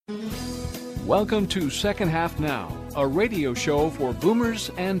Welcome to Second Half Now, a radio show for boomers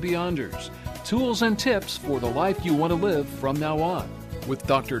and beyonders. Tools and tips for the life you want to live from now on. With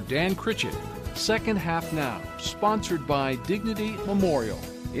Dr. Dan Critchett. Second Half Now, sponsored by Dignity Memorial.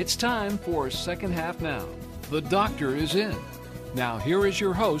 It's time for Second Half Now. The doctor is in. Now here is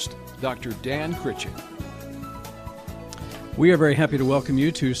your host, Dr. Dan Critchett. We are very happy to welcome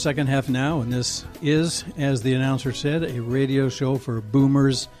you to Second Half Now, and this is, as the announcer said, a radio show for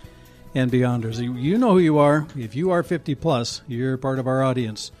boomers and beyonders. You know who you are. If you are 50 plus, you're part of our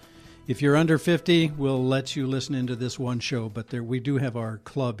audience. If you're under 50, we'll let you listen into this one show, but we do have our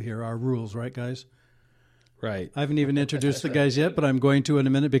club here, our rules, right, guys? Right. I haven't even introduced the guys yet, but I'm going to in a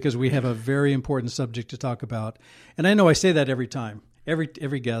minute because we have a very important subject to talk about. And I know I say that every time, every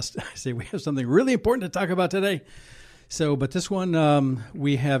guest. I say we have something really important to talk about today. So, but this one,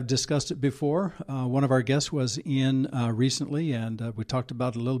 we have discussed it before. One of our guests was in recently, and we talked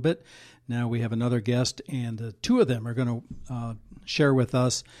about it a little bit. Now we have another guest, and two of them are going to share with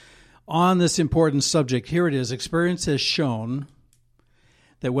us on this important subject. Here it is. Experience has shown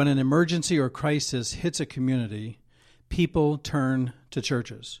that when an emergency or crisis hits a community, people turn to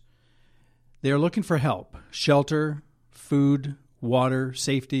churches. They are looking for help, shelter, food, water,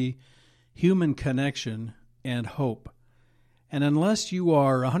 safety, human connection, and hope. And unless you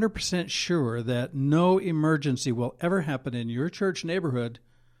are 100% sure that no emergency will ever happen in your church neighborhood,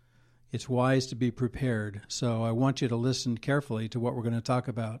 it's wise to be prepared. So I want you to listen carefully to what we're going to talk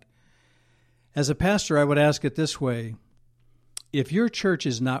about. As a pastor, I would ask it this way. If your church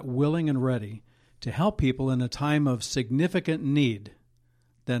is not willing and ready to help people in a time of significant need,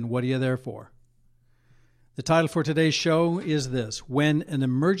 then what are you there for? The title for today's show is this: When an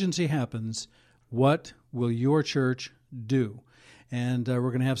Emergency Happens, What Will Your Church do? And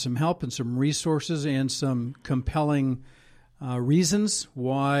we're going to have some help and some resources and some compelling reasons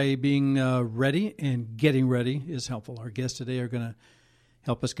why being ready and getting ready is helpful. Our guests today are going to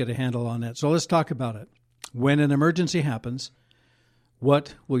help us get a handle on that. So let's talk about it. When an emergency happens,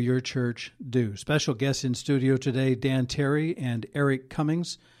 what will your church do? Special guests in studio today, Dan Terry and Eric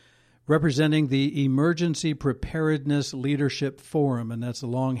Cummings, representing the Emergency Preparedness Leadership Forum, and that's a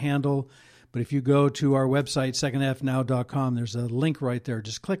long handle. But if you go to our website, secondhalfnow.com, there's a link right there.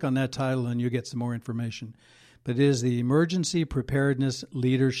 Just click on that title and you'll get some more information. But it is the Emergency Preparedness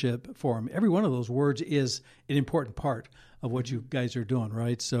Leadership Forum. Every one of those words is an important part of what you guys are doing,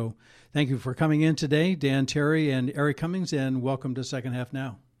 right? So thank you for coming in today, Dan Terry and Eric Cummings, and welcome to Second Half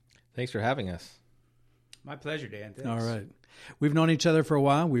Now. Thanks for having us. My pleasure, Dan. Thanks. All right. We've known each other for a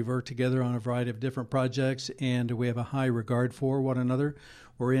while. We've worked together on a variety of different projects, and we have a high regard for one another.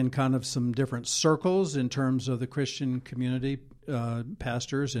 We're in kind of some different circles in terms of the Christian community,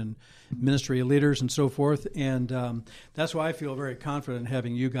 pastors and ministry leaders and so forth. And that's why I feel very confident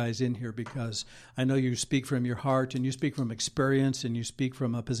having you guys in here, because I know you speak from your heart and you speak from experience and you speak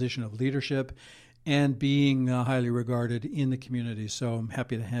from a position of leadership and being highly regarded in the community. So I'm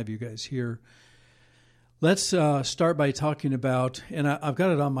happy to have you guys here. Let's start by talking about, and I've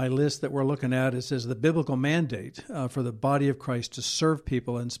got it on my list that we're looking at. It says the biblical mandate for the body of Christ to serve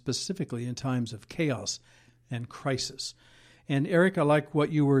people, and specifically in times of chaos and crisis. And Eric, I like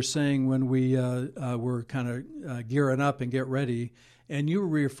what you were saying when we were kind of gearing up and get ready, and you were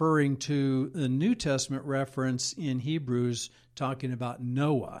referring to the New Testament reference in Hebrews talking about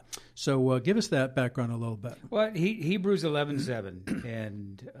Noah. So give us that background a little bit. Well, Hebrews 11:7,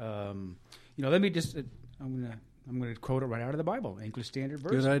 and let me just. I'm going to quote it right out of the Bible, English Standard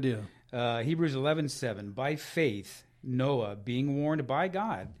Version. Good idea. Hebrews 11:7. By faith, Noah, being warned by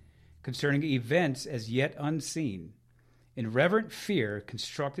God concerning events as yet unseen, in reverent fear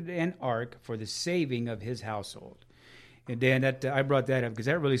constructed an ark for the saving of his household. And Dan, I brought that up because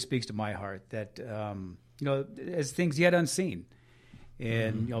that really speaks to my heart. That as things yet unseen.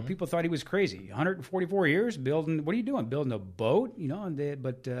 And people thought he was crazy. 144 years building. What are you doing? Building a boat?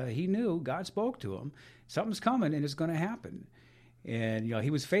 But he knew God spoke to him. Something's coming, and it's going to happen. And he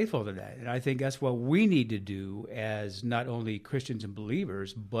was faithful to that. And I think that's what we need to do as not only Christians and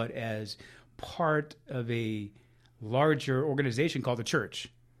believers, but as part of a larger organization called the church,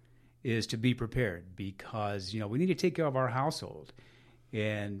 is to be prepared, because we need to take care of our household,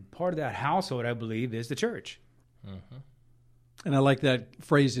 and part of that household, I believe, is the church. Mm-hmm. And I like that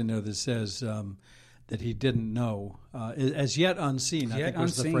phrase in there that says that he didn't know, as yet unseen, I think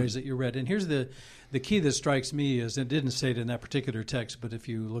was the phrase that you read. And here's the key that strikes me is, it didn't say it in that particular text, but if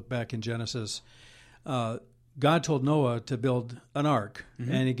you look back in Genesis, God told Noah to build an ark,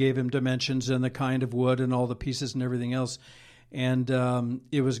 and he gave him dimensions and the kind of wood and all the pieces and everything else. And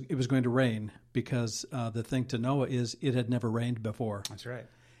it was going to rain, because the thing to Noah is it had never rained before. That's right.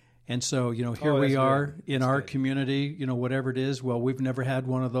 And so, here Oh, we that's are good. in That's our good. community, whatever it is. Well, we've never had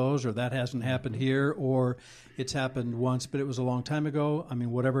one of those, or that hasn't happened here, or it's happened once, but it was a long time ago. I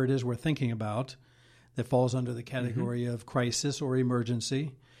mean, whatever it is we're thinking about that falls under the category of crisis or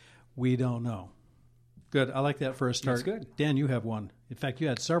emergency, we don't know. Good. I like that for a start. That's good. Dan, you have one. In fact, you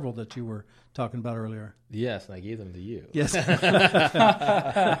had several that you were talking about earlier. Yes, and I gave them to you. Yes. I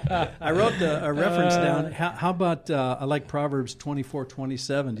wrote a reference down. How about, I like Proverbs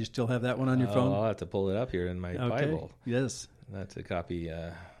 24:27. Do you still have that one on your phone? I'll have to pull it up here in my Bible. Yes. That's a copy.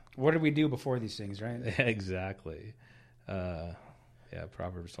 What did we do before these things, right? Exactly.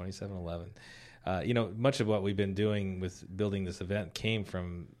 Proverbs 27:11. Much of what we've been doing with building this event came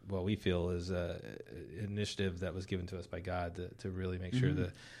from what we feel is an initiative that was given to us by God to really make sure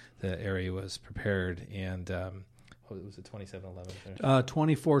the area was prepared. And what was it, 27:11?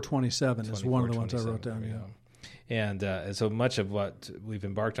 24:27 is one of the ones I wrote down. Yeah. And so much of what we've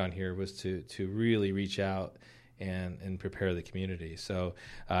embarked on here was to really reach out and prepare the community. So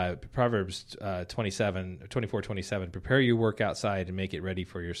Proverbs 24:27, prepare your work outside and make it ready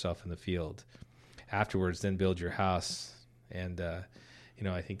for yourself in the field. Afterwards, then build your house. And,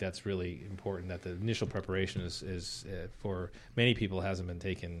 I think that's really important, that the initial preparation is for many people hasn't been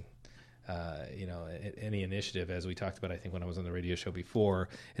taken, any initiative. As we talked about, I think when I was on the radio show before,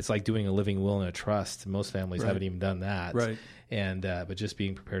 it's like doing a living will and a trust. Most families haven't even done that. Right. And but just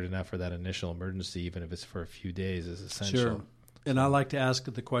being prepared enough for that initial emergency, even if it's for a few days, is essential. Sure. And I like to ask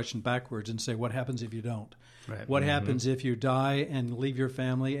the question backwards and say, what happens if you don't? Right. What happens if you die and leave your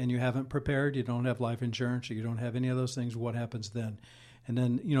family and you haven't prepared, you don't have life insurance, or you don't have any of those things? What happens then? And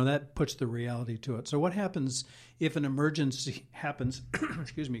then, that puts the reality to it. So what happens if an emergency happens,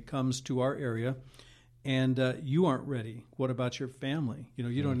 comes to our area and you aren't ready? What about your family?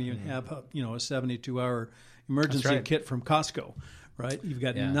 You don't even have a 72-hour emergency kit from Costco, right? You've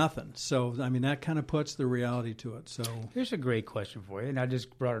got nothing. So, that kind of puts the reality to it. So Here's a great question for you, and I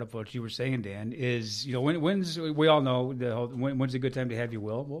just brought it up what you were saying, Dan. Is when's we all know when's a good time to have your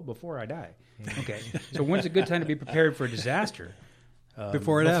will? Well, before I die. Okay, so when's a good time to be prepared for a disaster?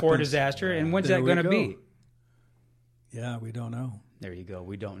 Before it happens. Disaster, and when's There that we going to go. be? Yeah, we don't know. There you go.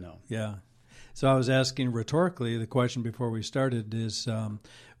 We don't know. Yeah. So I was asking rhetorically, the question before we started is, will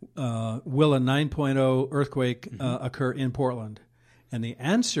a 9.0 earthquake occur in Portland? And the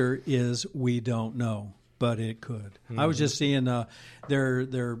answer is we don't know, but it could. I was just seeing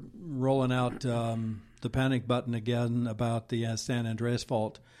they're rolling out the panic button again about the San Andreas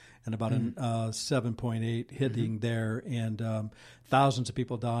fault, and about a 7.8 hitting there, and thousands of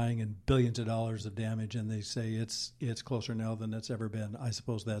people dying and billions of dollars of damage. And they say it's closer now than it's ever been. I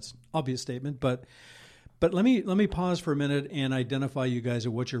suppose that's an obvious statement, but let me pause for a minute and identify you guys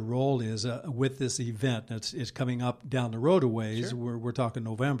at what your role is with this event. It's coming up down the road a ways. Sure. We're talking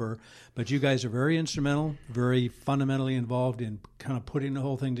November, but you guys are very instrumental, very fundamentally involved in kind of putting the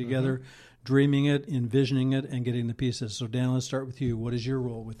whole thing together. Dreaming it, envisioning it, and getting the pieces. So, Dan, let's start with you. What is your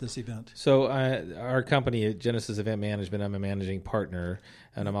role with this event? So our company, Genesis Event Management, I'm a managing partner,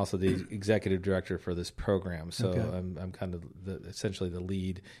 and I'm also the executive director for this program. So I'm kind of essentially the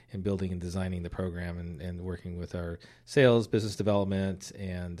lead in building and designing the program and working with our sales, business development,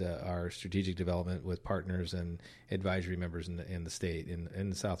 and our strategic development with partners and advisory members in the state,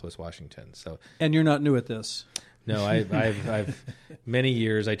 in Southwest Washington. So, and you're not new at this. No, I've many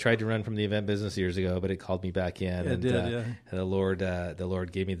years. I tried to run from the event business years ago, but it called me back in. It did, yeah. And the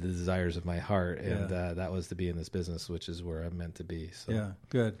Lord gave me the desires of my heart, and that was to be in this business, which is where I'm meant to be. So. Yeah,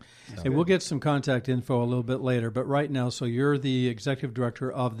 good. And we'll get some contact info a little bit later, but right now, so you're the executive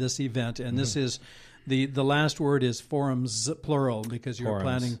director of this event, and this is the last word is forums, plural, because you're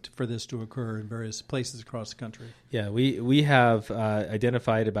planning for this to occur in various places across the country. Yeah, we have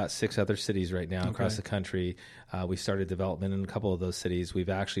identified about 6 other cities right now across the country. We started development in a couple of those cities. We've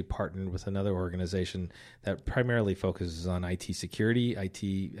actually partnered with another organization that primarily focuses on IT security, IT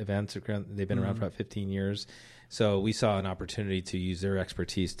events. They've been around for about 15 years. So we saw an opportunity to use their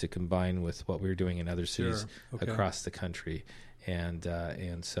expertise to combine with what we were doing in other cities across the country. And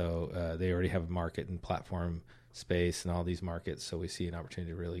so they already have a market and platform space in all these markets, so we see an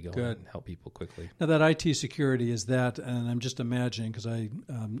opportunity to really go in and help people quickly. Now, that IT security is that, and I'm just imagining because I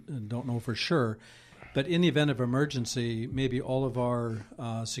don't know for sure, but in the event of emergency, maybe all of our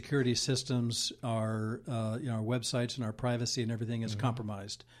security systems, our websites and our privacy and everything is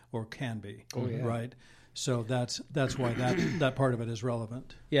compromised or can be, right? So that's why that part of it is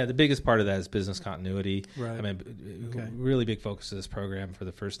relevant. Yeah, the biggest part of that is business continuity. Right. I mean, really big focus of this program for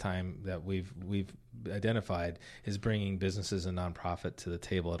the first time that we've identified is bringing businesses and nonprofit to the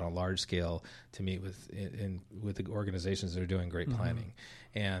table at a large scale to meet with the organizations that are doing great planning.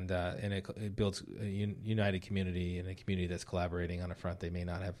 and it builds a united community and a community that's collaborating on a front they may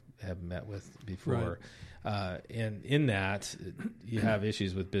not have met with before. And in that, you have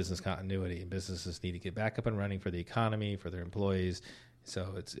issues with business continuity, and businesses need to get back up and running for the economy, for their employees.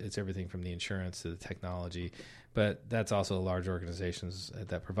 So it's everything from the insurance to the technology, but that's also large organizations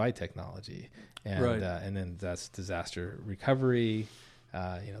that provide technology, and and then that's disaster recovery,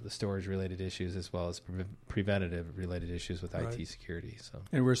 the storage related issues, as well as preventative related issues with IT security. So,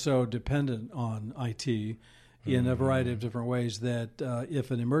 and we're so dependent on IT in a variety of different ways that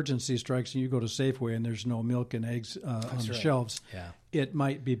if an emergency strikes and you go to Safeway and there's no milk and eggs on the shelves, it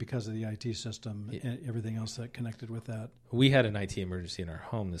might be because of the IT system and everything else that connected with that. We had an IT emergency in our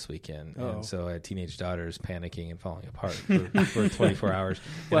home this weekend, and so I had teenage daughters panicking and falling apart for 24 hours.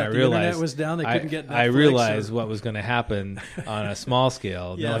 And I realized the internet was down; they couldn't get Netflix. I realized what was going to happen on a small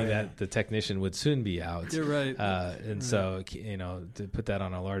scale, knowing that the technician would soon be out. You're right, so to put that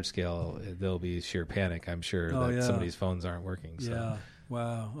on a large scale, there'll be sheer panic. I'm sure that somebody's phones aren't working. So. Yeah.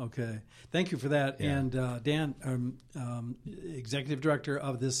 Wow. Okay. Thank you for that. Yeah. And Dan, executive director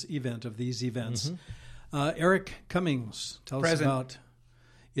of this event, of these events. Eric Cummings, tell us about.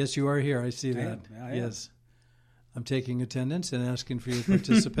 Yes, you are here. I see that. Yes. I'm taking attendance and asking for your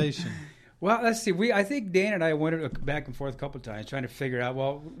participation. Well, let's see. I think Dan and I went back and forth a couple of times trying to figure out,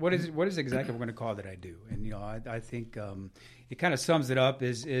 well, what is exactly we're going to call that I do? And, I think it kind of sums it up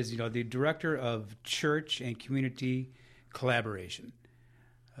is the director of church and community collaboration.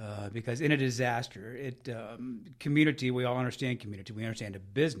 Because in a disaster, community, we all understand community. We understand a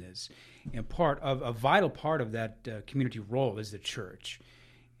business. And a vital part of that community role is the church.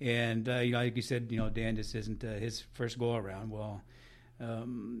 And, like you said, Dan, this isn't his first go-around. Well,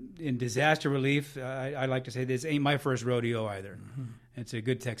 in disaster relief, I like to say this ain't my first rodeo either. It's a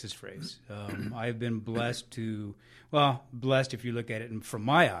good Texas phrase. I've been blessed if you look at it from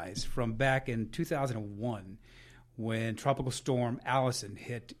my eyes, from back in 2001, when Tropical Storm Allison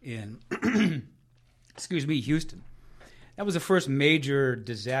hit in, Houston. That was the first major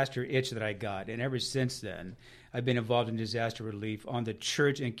disaster itch that I got. And ever since then, I've been involved in disaster relief on the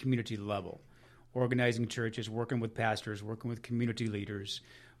church and community level, organizing churches, working with pastors, working with community leaders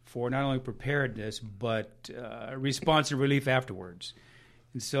for not only preparedness, but response and relief afterwards.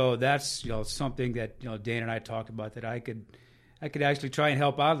 And so that's something that Dan and I talked about that I could actually try and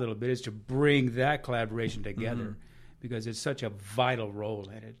help out a little bit, is to bring that collaboration together, because it's such a vital role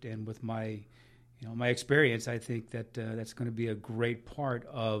in it. And with my experience, I think that that's going to be a great part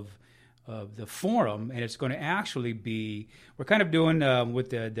of the forum, and it's going to actually be, we're kind of doing with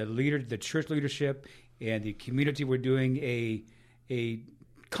the church leadership and the community, we're doing a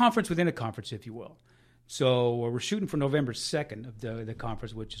conference within a conference, if you will. So we're shooting for November 2nd of the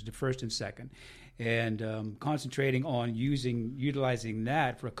conference, which is the first and second, and concentrating on utilizing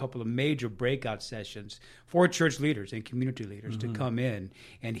that for a couple of major breakout sessions for church leaders and community leaders to come in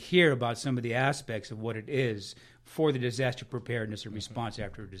and hear about some of the aspects of what it is for the disaster preparedness and response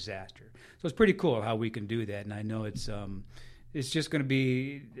after a disaster. So it's pretty cool how we can do that, and I know it's just going to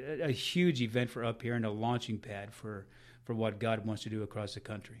be a huge event for up here and a launching pad for what God wants to do across the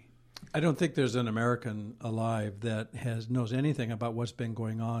country. I don't think there's an American alive that knows anything about what's been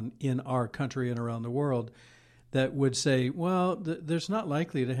going on in our country and around the world that would say, well, there's not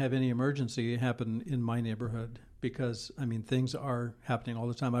likely to have any emergency happen in my neighborhood, because, things are happening all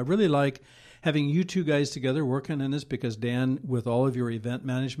the time. I really like having you two guys together working in this, because Dan, with all of your event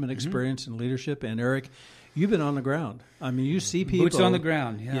management experience and leadership, and Eric, you've been on the ground. You see people. Boots on the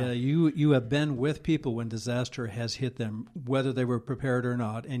ground, yeah. You have been with people when disaster has hit them, whether they were prepared or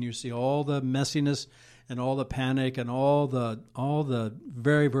not, and you see all the messiness and all the panic and all the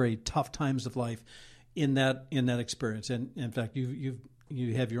very, very tough times of life in that experience. And in fact,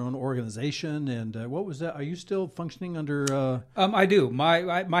 you have your own organization, and what was that? Are you still functioning under? I do.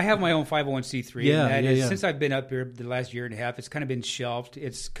 I have my own 501c3. Since I've been up here the last year and a half, it's kind of been shelved.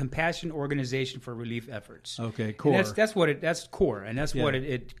 It's Compassion Organization for Relief Efforts. Okay, core. That's core, and that's what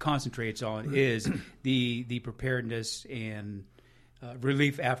it concentrates on, is the preparedness and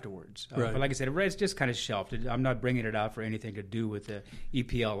relief afterwards. Right. But like I said, it's just kind of shelved. I'm not bringing it out for anything to do with the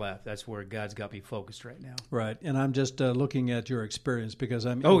EPLF. That's where God's got me focused right now. Right, and I'm just looking at your experience, because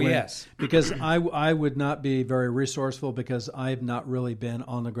because I would not be very resourceful, because I've not really been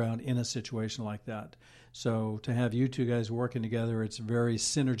on the ground in a situation like that. So to have you two guys working together, it's very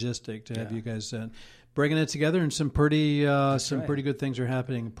synergistic to have you guys bringing it together, and some pretty good things are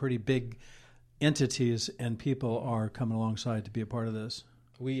happening. Pretty big entities and people are coming alongside to be a part of this.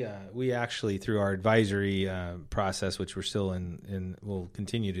 We actually, through our advisory process, which we're still in, will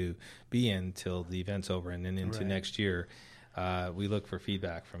continue to be in till the event's over and then into next year, we look for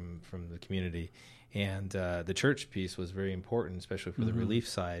feedback from the community. And the church piece was very important, especially for the relief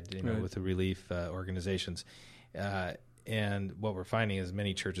side, with the relief organizations. And what we're finding is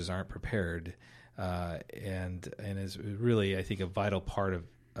many churches aren't prepared, and is really, I think, a vital part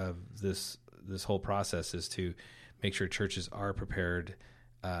of this whole process is to make sure churches are prepared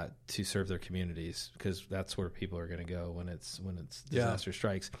to serve their communities, because that's where people are going to go when disaster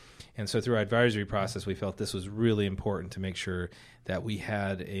strikes. And so through our advisory process, we felt this was really important to make sure that we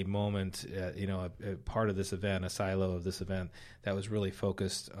had a moment, a part of this event, a silo of this event that was really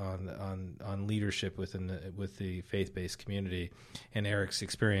focused on leadership with the faith-based community. And Eric's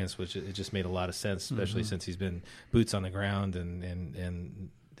experience, which it just made a lot of sense, especially since he's been boots on the ground and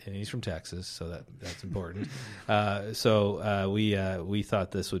he's from Texas, so that's important. So we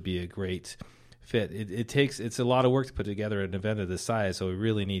thought this would be a great fit. It's a lot of work to put together an event of this size, so we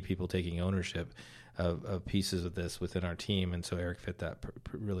really need people taking ownership of pieces of this within our team, and so Eric fit that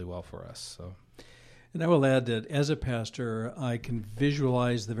really well for us. So. And I will add that as a pastor, I can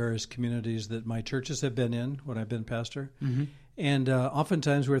visualize the various communities that my churches have been in when I've been pastor. Mm-hmm. And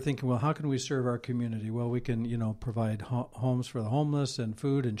oftentimes we're thinking, well, how can we serve our community? Well, we can, provide homes for the homeless and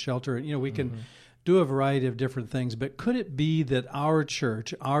food and shelter. And, we can do a variety of different things. But could it be that our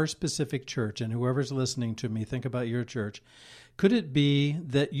church, our specific church, and whoever's listening to me, think about your church, could it be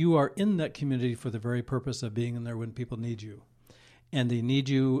that you are in that community for the very purpose of being in there when people need you? And they need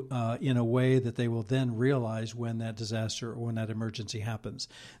you in a way that they will then realize when that disaster or when that emergency happens.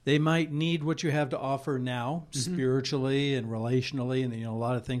 They might need what you have to offer now, spiritually and relationally, and a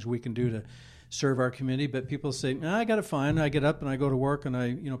lot of things we can do to serve our community. But people say, I got it fine. I get up and I go to work and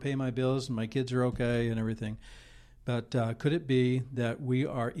I pay my bills and my kids are okay and everything. But could it be that we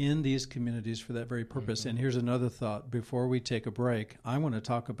are in these communities for that very purpose? And here's another thought. Before we take a break, I want to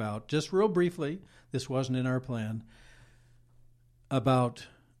talk about, just real briefly, this wasn't in our plan, about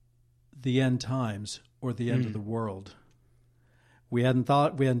the end times or the end of the world. We hadn't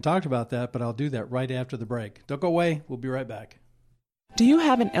talked about that, but I'll do that right after the break. Don't go away. We'll be right back. Do you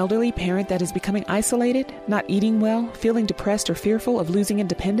have an elderly parent that is becoming isolated, not eating well, feeling depressed or fearful of losing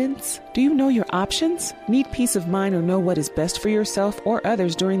independence? Do you know your options? Need peace of mind or know what is best for yourself or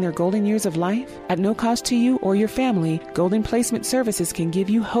others during their golden years of life? At no cost to you or your family, Golden Placement Services can give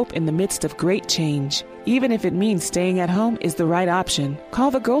you hope in the midst of great change. Even if it means staying at home is the right option. Call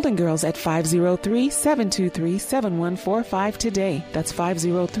the Golden Girls at 503-723-7145 today. That's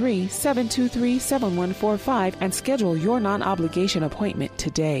 503-723-7145 and schedule your non-obligation appointment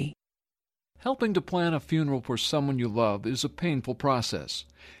today. Helping to plan a funeral for someone you love is a painful process.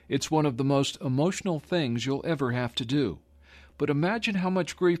 It's one of the most emotional things you'll ever have to do. But imagine how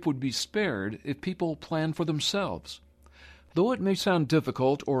much grief would be spared if people plan for themselves. Though it may sound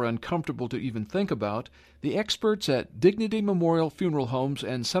difficult or uncomfortable to even think about, the experts at Dignity Memorial Funeral Homes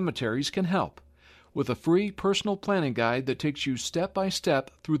and Cemeteries can help with a free personal planning guide that takes you step by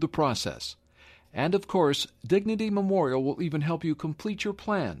step through the process. And of course, Dignity Memorial will even help you complete your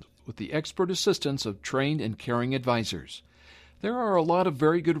plan with the expert assistance of trained and caring advisors. There are a lot of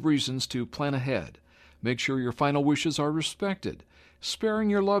very good reasons to plan ahead. Make sure your final wishes are respected, sparing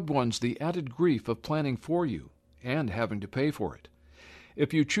your loved ones the added grief of planning for you and having to pay for it.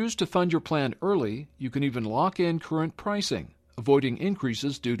 If you choose to fund your plan early, you can even lock in current pricing, avoiding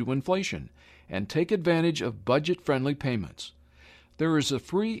increases due to inflation, and take advantage of budget-friendly payments. There is a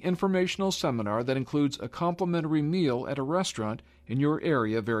free informational seminar that includes a complimentary meal at a restaurant in your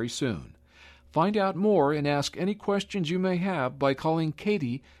area very soon. Find out more and ask any questions you may have by calling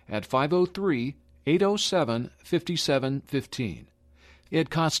Katie at 503-807-5715. It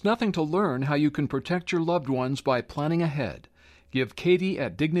costs nothing to learn how you can protect your loved ones by planning ahead. Give Katie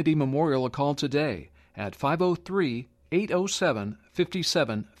at Dignity Memorial a call today at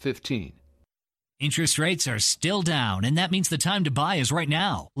 503-807-5715. Interest rates are still down, and that means the time to buy is right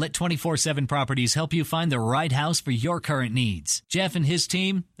now. Let 24/7 Properties help you find the right house for your current needs. Jeff and his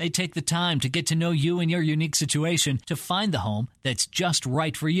team, they take the time to get to know you and your unique situation to find the home that's just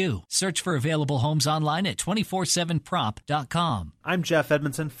right for you. Search for available homes online at 247prop.com. I'm Jeff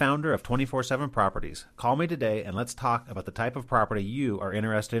Edmondson, founder of 24/7 Properties. Call me today and let's talk about the type of property you are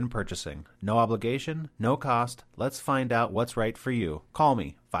interested in purchasing. No obligation, no cost. Let's find out what's right for you. Call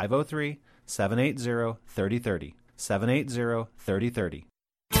me, 503-780-3030. 780-3030.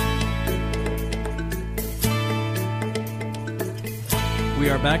 We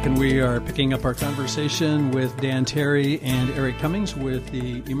are back, and we are picking up our conversation with Dan Terry and Eric Cummings with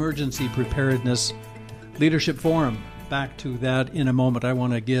the Emergency Preparedness Leadership Forum. Back to that in a moment. I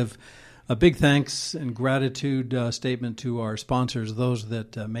want to give a big thanks and gratitude statement to our sponsors, those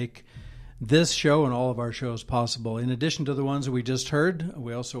that make this show and all of our shows possible. In addition to the ones that we just heard,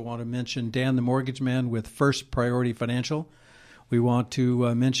 we also want to mention Dan the Mortgage Man with First Priority Financial. We want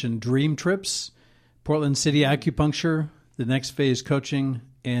to mention Dream Trips, Portland City Acupuncture, The Next Phase Coaching,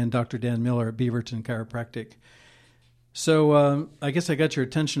 and Dr. Dan Miller at Beaverton Chiropractic. So I guess I got your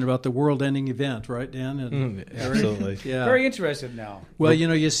attention about the world-ending event, right, Dan? And absolutely. Yeah. Very interested now. Well,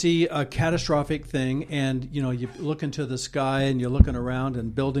 you see a catastrophic thing, and you look into the sky, and you're looking around,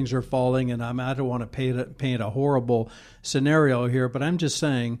 and buildings are falling. And I don't want to paint a horrible scenario here, but I'm just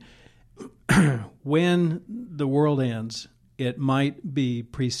saying, when the world ends, it might be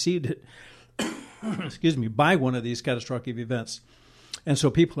preceded, by one of these catastrophic events. And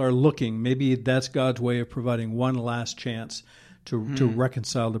so people are looking. Maybe that's God's way of providing one last chance to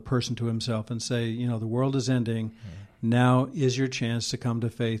reconcile the person to himself and say, the world is ending. Now is your chance to come to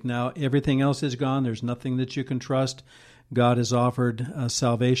faith. Now everything else is gone. There's nothing that you can trust. God has offered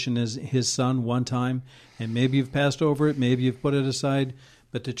salvation as his son one time, and maybe you've passed over it. Maybe you've put it aside.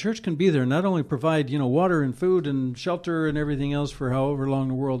 But the church can be there, not only provide, water and food and shelter and everything else for however long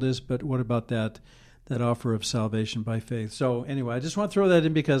the world is, but what about that offer of salvation by faith? So anyway, I just want to throw that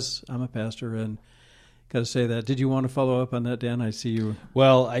in because I'm a pastor and got to say that. Did you want to follow up on that, Dan? I see you.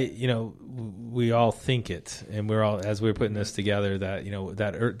 Well, we all think it, and we're all, as we're putting this together, that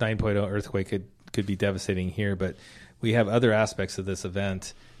that 9.0 earthquake could be devastating here, but we have other aspects of this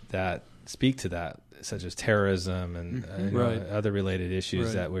event that speak to that, such as terrorism and Right. other related issues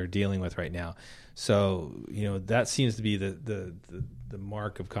Right. that we're dealing with right now. So that seems to be the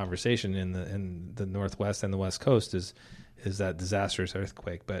mark of conversation in the Northwest and the West Coast is that disastrous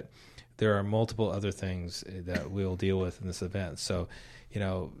earthquake. But there are multiple other things that we'll deal with in this event. So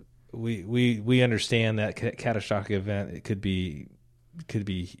we understand that catastrophic event, it could be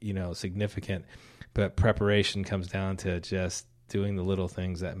significant, but preparation comes down to just doing the little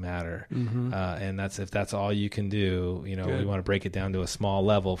things that matter. Mm-hmm. And if that's all you can do, Good. we want to break it down to a small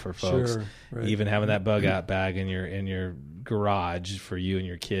level for folks. Sure, right. Even having that bug out bag in your garage for you and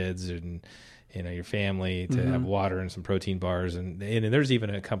your kids and your family to have water and some protein bars. And there's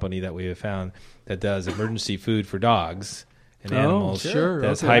even a company that we have found that does emergency food for dogs and animals. Sure.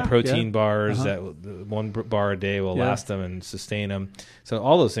 That's Okay. high protein Yeah. bars that one bar a day will last them and sustain them. So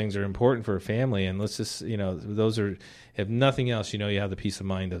all those things are important for a family. And let's just, those are, if nothing else, you have the peace of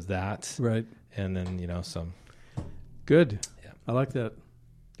mind of that. Right. And then, some. Good. Yeah. I like that.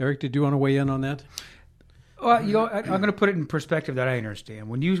 Eric, did you want to weigh in on that? Well, I'm going to put it in perspective that I understand.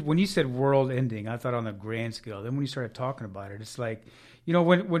 When you said world ending, I thought on the grand scale. Then when you started talking about it, it's like,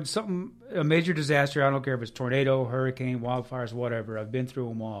 when a major disaster, I don't care if it's tornado, hurricane, wildfires, whatever, I've been through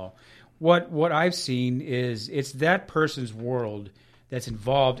them all. What I've seen is it's that person's world that's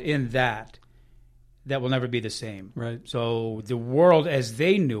involved in that will never be the same. Right. So the world as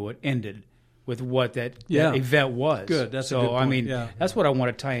they knew it ended with what that event was. Good. That's a so good point. I mean, Yeah. that's what I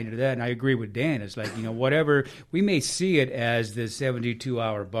want to tie into that, and I agree with Dan. It's like whatever we may see it as the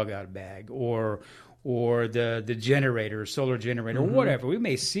 72-hour bug out bag or the generator, solar generator, or whatever. We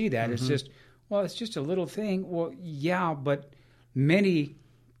may see that it's just a little thing. Well, yeah, but many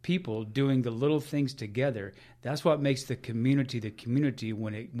people doing the little things together, that's what makes the community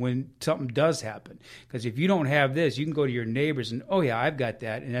when something does happen. Because if you don't have this, you can go to your neighbors and, oh yeah, I've got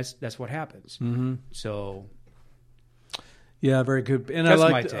that, and that's what happens. So Yeah, very good. And That's I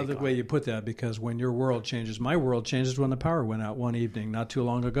my like take the on way it. you put that, because when your world changes, my world changes when the power went out one evening not too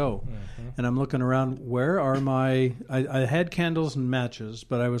long ago. And I'm looking around, where are I had candles and matches,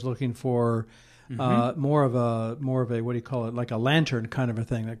 but I was looking for more of a what do you call it, like a lantern kind of a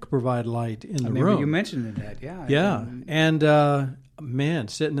thing that could provide light in the maybe room. you mentioned that, yeah. Yeah, and man,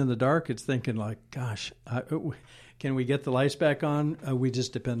 sitting in the dark, it's thinking like, gosh, can we get the lights back on? We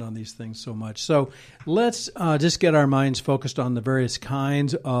just depend on these things so much. So let's just get our minds focused on the various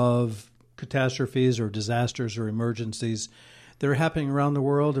kinds of catastrophes or disasters or emergencies that are happening around the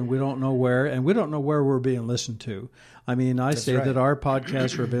world, and we don't know where, and we don't know where we're being listened to. I mean, I say right. that our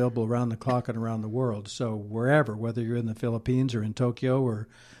podcasts are available around the clock and around the world. So wherever, whether you're in the Philippines or in Tokyo or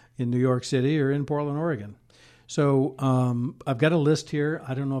in New York City or in Portland, Oregon. So I've got a list here.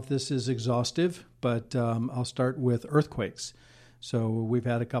 I don't know if this is exhaustive, but I'll start with earthquakes. So we've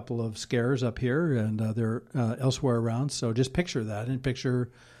had a couple of scares up here, and they're elsewhere around. So just picture that, and picture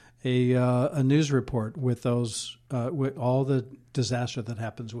a news report with those with all the disaster that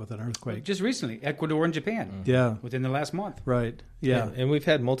happens with an earthquake. Just recently, Ecuador and Japan. Yeah. Within the last month. Right. Yeah. And we've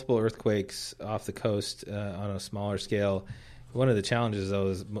had multiple earthquakes off the coast on a smaller scale. One of the challenges, though,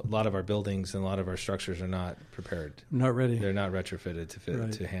 is a lot of our buildings and a lot of our structures are not prepared. Not ready. They're not retrofitted to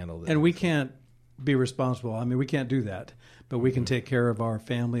Right. to handle this. And we can't be responsible. I mean, we can't do that, but we can take care of our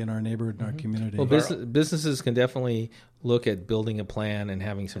family and our neighborhood and our community. Well, businesses can definitely look at building a plan and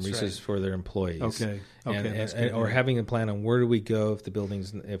having some resources for their employees. Okay, or having a plan on where do we go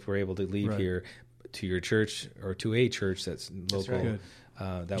if we're able to leave here to your church or to a church that's local. That's right.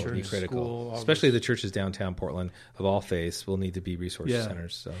 That would be critical, school, especially the churches downtown Portland of all faiths will need to be resource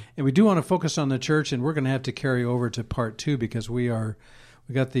centers. So, and we do want to focus on the church, and we're going to have to carry over to part 2 because we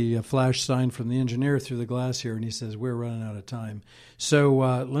got the flash sign from the engineer through the glass here, and he says we're running out of time. So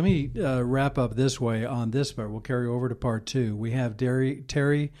let me wrap up this way on this part. We'll carry over to part 2. We have Dan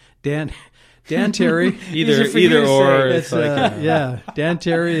Terry. either or. It's, Dan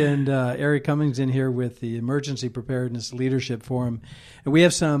Terry and Eric Cummings in here with the Emergency Preparedness Leadership Forum. And we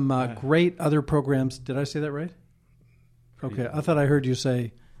have some great other programs. Did I say that right? Okay. I thought I heard you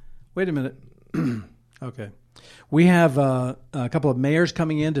say, wait a minute. Okay. We have a couple of mayors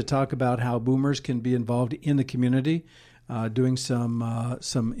coming in to talk about how boomers can be involved in the community, doing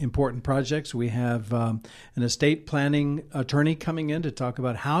some important projects. We have an estate planning attorney coming in to talk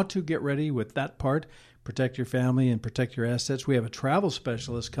about how to get ready with that part, protect your family and protect your assets. We have a travel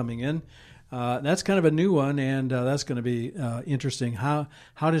specialist coming in. That's kind of a new one, and that's going to be interesting. How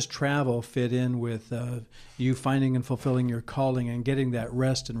does travel fit in with you finding and fulfilling your calling and getting that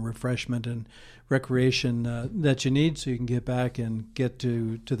rest and refreshment and recreation that you need so you can get back and get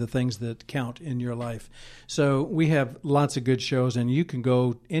to the things that count in your life? So we have lots of good shows, and you can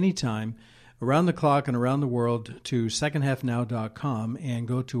go anytime around the clock and around the world to secondhalfnow.com and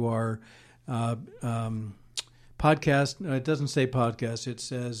go to our podcast. It doesn't say podcast. It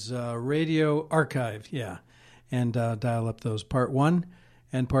says radio archive. Yeah. And dial up those part 1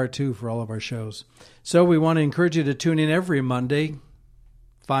 and part 2 for all of our shows. So we want to encourage you to tune in every Monday,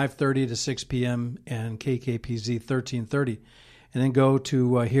 5:30 to 6 p.m. and KKPZ 1330. And then go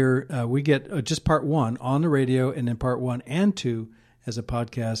to here. We get just part 1 on the radio, and then part 1 and 2 as a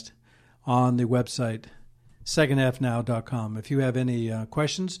podcast on the website, secondhalfnow.com. If you have any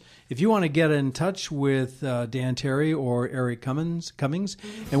questions, if you want to get in touch with Dan Terry or Eric Cummings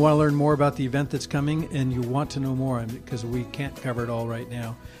and want to learn more about the event that's coming and you want to know more, because we can't cover it all right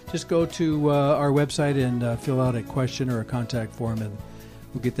now, just go to our website and fill out a question or a contact form, and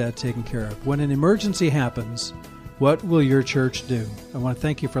we'll get that taken care of. When an emergency happens, what will your church do? I want to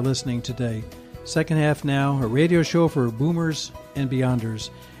thank you for listening today. Second Half Now, a radio show for boomers and beyonders.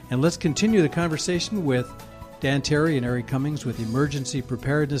 And let's continue the conversation with Dan Terry and Eric Cummings with Emergency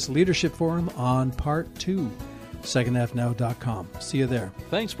Preparedness Leadership Forum on Part 2. SecondHalfNow.com. See you there.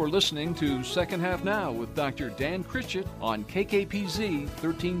 Thanks for listening to Second Half Now with Dr. Dan Critchett on KKPZ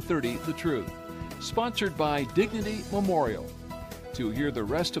 1330 The Truth. Sponsored by Dignity Memorial. To hear the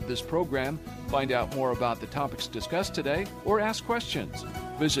rest of this program, find out more about the topics discussed today, or ask questions,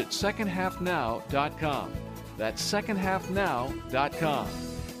 visit secondhalfnow.com. That's secondhalfnow.com.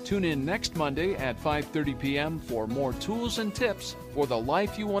 Tune in next Monday at 5:30 p.m. for more tools and tips for the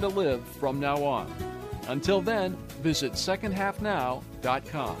life you want to live from now on. Until then, visit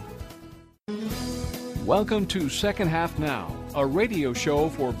secondhalfnow.com. Welcome to Second Half Now, a radio show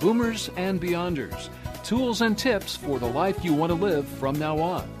for boomers and beyonders. Tools and tips for the life you want to live from now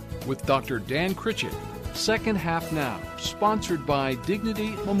on. With Dr. Dan Critchett. Second Half Now, sponsored by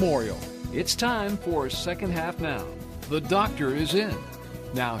Dignity Memorial. It's time for Second Half Now. The doctor is in.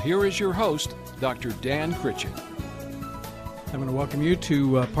 Now, here is your host, Dr. Dan Critchett. I'm going to welcome you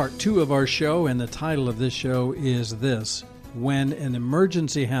to part 2 of our show, and the title of this show is this: When an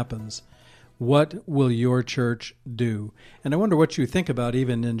Emergency Happens, what will your church do? And I wonder what you think about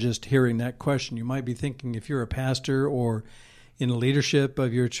even in just hearing that question. You might be thinking, if you're a pastor or in leadership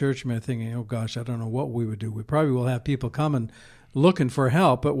of your church, you might be thinking, oh gosh, I don't know what we would do. We probably will have people coming looking for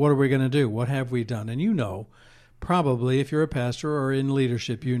help, but what are we going to do? What have we done? And you know, probably if you're a pastor or in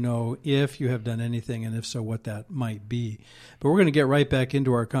leadership, you know if you have done anything, and if so, what that might be. But we're going to get right back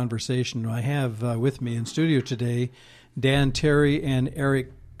into our conversation. I have with me in studio today Dan Terry and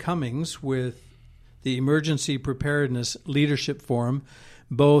Eric Cummings with the Emergency Preparedness Leadership Forum,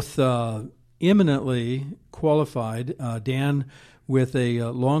 both eminently qualified. Dan with a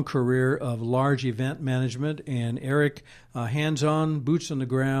long career of large event management, and Eric, hands-on, boots on the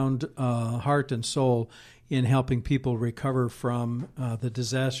ground, heart and soul in helping people recover from the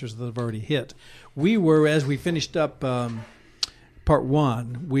disasters that have already hit. We were, as we finished up part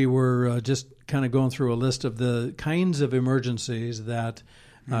 1, we were just kind of going through a list of the kinds of emergencies that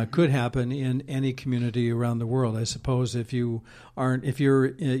could happen in any community around the world. I suppose if you're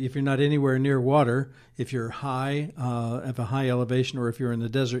not anywhere near water, if you're high, at a high elevation, or if you're in the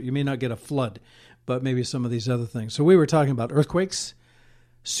desert, you may not get a flood, but maybe some of these other things. So we were talking about earthquakes,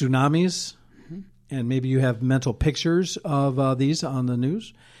 tsunamis, and maybe you have mental pictures of these on the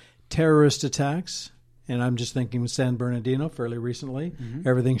news. Terrorist attacks, and I'm just thinking San Bernardino fairly recently. Mm-hmm.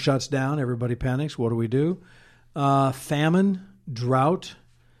 Everything shuts down. Everybody panics. What do we do? Famine, drought,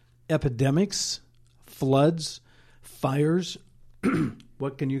 epidemics, floods, fires.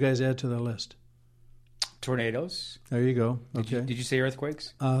 What can you guys add to the list? Tornadoes. There you go. Okay. Did you say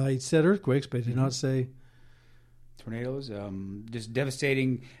earthquakes? I said earthquakes, but I did not say tornadoes. Just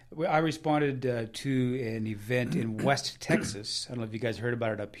devastating. I responded to an event in West Texas. I don't know if you guys heard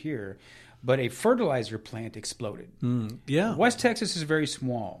about it up here, but a fertilizer plant exploded. Yeah. West Texas is very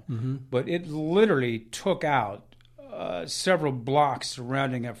small, but it literally took out several blocks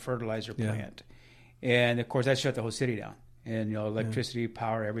surrounding a fertilizer plant. And, of course, that shut the whole city down. And, electricity,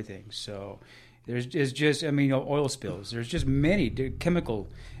 power, everything. So there's just, oil spills. There's just many chemical.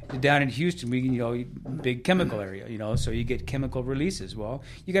 Down in Houston, big chemical area, so you get chemical releases. Well,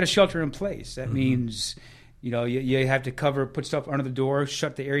 you got to shelter in place. That means, you have to put stuff under the door,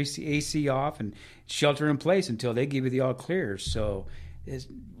 shut the AC off, and shelter in place until they give you the all clear. So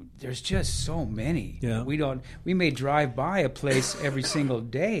there's just so many. Yeah. We may drive by a place every single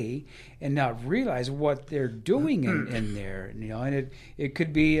day and not realize what they're doing in there, and it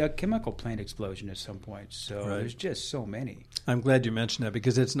could be a chemical plant explosion at some point. So there's just so many. I'm glad you mentioned that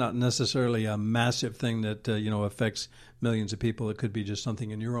because it's not necessarily a massive thing that affects millions of people. It could be just something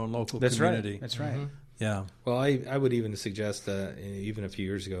in your own local community. That's right. Mm-hmm. Yeah. Well, I would even suggest even a few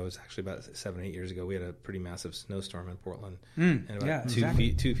years ago, it was actually about 7-8 years ago, we had a pretty massive snowstorm in Portland. And about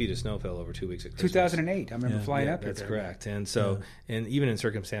 2 feet of snow fell over 2 weeks at Christmas. 2008. I remember flying up there. That's correct. And so, and even in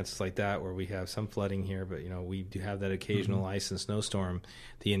circumstances like that where we have some flooding here, but we do have that occasional ice and snowstorm,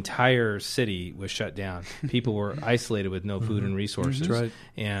 the entire city was shut down. People were isolated with no food and resources. That's right.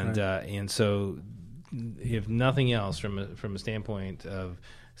 And so, if nothing else, from a standpoint of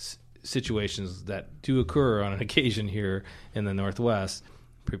situations that do occur on an occasion here in the Northwest,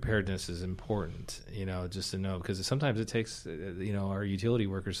 preparedness is important, just to know, because sometimes it takes, our utility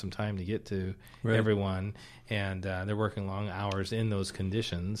workers some time to get to everyone, and they're working long hours in those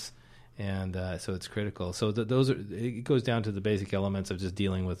conditions, and so it's critical. So it goes down to the basic elements of just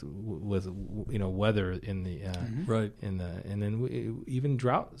dealing with weather in the and then even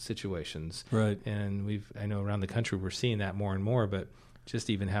drought situations, and I know around the country we're seeing that more and more, but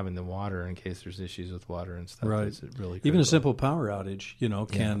just even having the water in case there's issues with water and stuff is really critical. Even a simple power outage,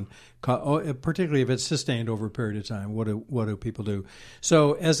 can, particularly if it's sustained over a period of time. What do people do?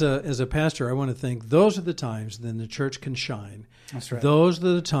 So as a pastor, I want to think those are the times then the church can shine. That's right. Those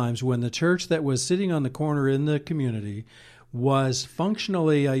are the times when the church that was sitting on the corner in the community was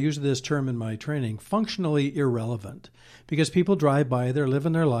functionally, I use this term in my training, functionally irrelevant, because people drive by, they're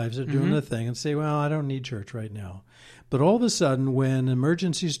living their lives, they're doing their thing, and say, well, I don't need church right now. But all of a sudden, when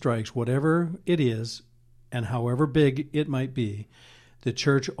emergency strikes, whatever it is, and however big it might be, the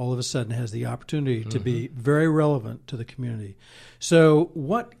church all of a sudden has the opportunity to be very relevant to the community. So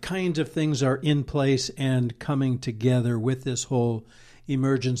what kinds of things are in place and coming together with this whole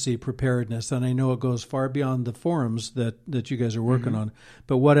emergency preparedness? And I know it goes far beyond the forums that you guys are working on,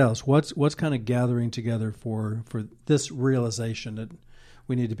 but what else? What's kind of gathering together for this realization that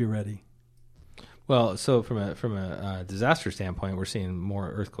we need to be ready? Well, so from a disaster standpoint, we're seeing more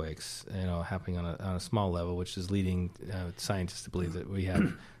earthquakes, happening on a small level, which is leading scientists to believe that we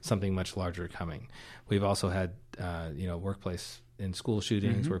have something much larger coming. We've also had, workplace and school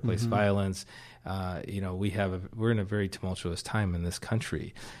shootings, workplace violence. We're in a very tumultuous time in this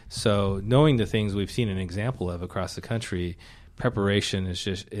country. So knowing the things we've seen an example of across the country, preparation it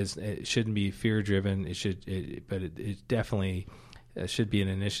shouldn't be fear driven. But it definitely. Should be an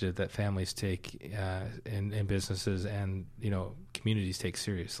initiative that families take and businesses and communities take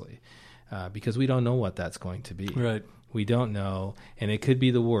seriously, because we don't know what that's going to be. Right. We don't know, and it could be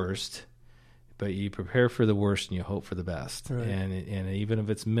the worst, but you prepare for the worst and you hope for the best. Right. And even if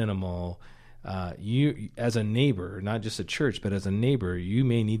it's minimal, you as a neighbor, not just a church, but as a neighbor, you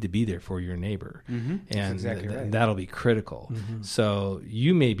may need to be there for your neighbor, and that's exactly right. That'll be critical. So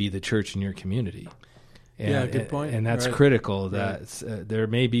you may be the church in your community. Good point. And that's critical. That there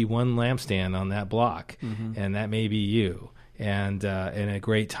may be one lampstand on that block, and that may be you. And a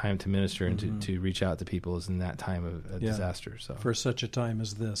great time to minister and to reach out to people is in that time of disaster. So for such a time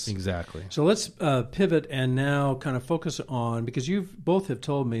as this, exactly. So let's pivot and now kind of focus on, because you both have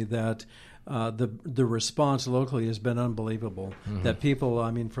told me that the response locally has been unbelievable. That people,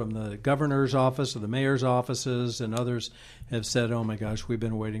 I mean, from the governor's office or the mayor's offices and others have said, "Oh my gosh, we've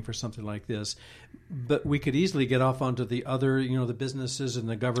been waiting for something like this." But we could easily get off onto the other, the businesses and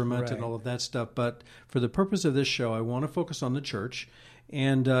the government and all of that stuff. But for the purpose of this show, I want to focus on the church.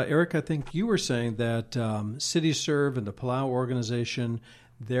 And Eric, I think you were saying that CityServe and the Palau organization,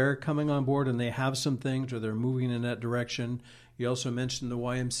 they're coming on board and they have some things, or they're moving in that direction. You also mentioned the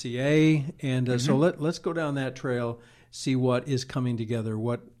YMCA, and so let's go down that trail, see what is coming together,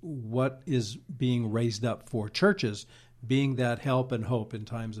 what is being raised up for churches, being that help and hope in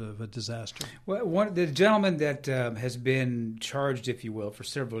times of a disaster. Well, the gentleman that has been charged, if you will, for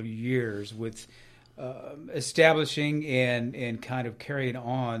several years with establishing and kind of carrying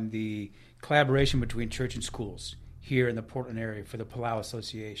on the collaboration between church and schools here in the Portland area for the Palau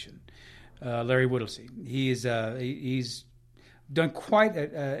Association, Larry Whittlesey. He's done quite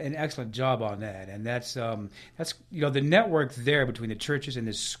an excellent job on that, and that's the network there between the churches and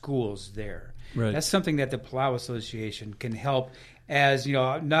the schools there. Right. That's something that the Palau Association can help. As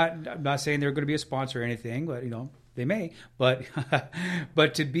I'm not saying they're going to be a sponsor or anything, but they may. But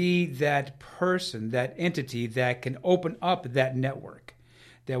but to be that person, that entity that can open up that network,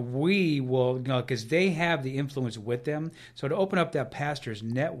 that we will, because they have the influence with them. So to open up that pastor's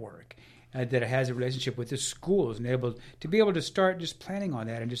network that has a relationship with the schools and to be able to start just planning on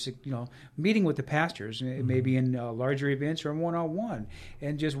that and just meeting with the pastors, maybe in larger events or one-on-one,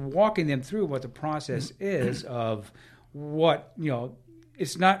 and just walking them through what the process is of what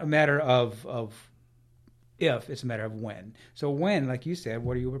it's not a matter of if, it's a matter of when. So when, like you said,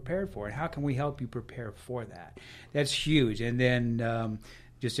 what are you prepared for, and how can we help you prepare for that? That's huge. And then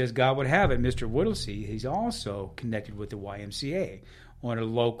just as God would have it, Mr. Whittlesey, he's also connected with the YMCA on a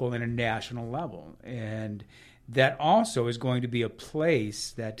local and a national level. And that also is going to be a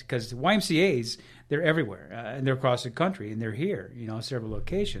place that, because the YMCAs, they're everywhere, and they're across the country, and they're here, several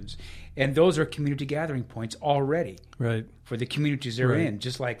locations. And those are community gathering points already for the communities they're in,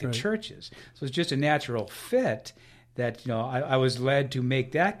 just like the churches. So it's just a natural fit that, I was led to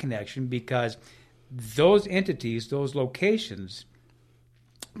make that connection, because those entities, those locations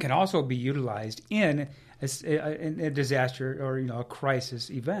can also be utilized in a disaster or a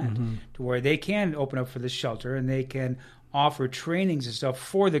crisis event, to where they can open up for the shelter and they can offer trainings and stuff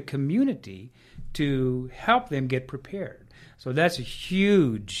for the community to help them get prepared. So that's a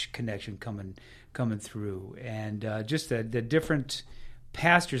huge connection coming through, and just the different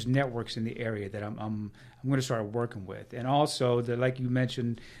pastors networks in the area that I'm going to start working with. And also, like you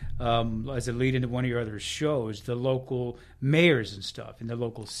mentioned, as a lead into one of your other shows, the local mayors and stuff in the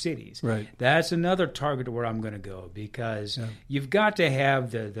local cities. Right. That's another target where I'm going to go, because you've got to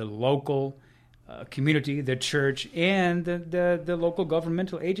have the local community, the church, and the local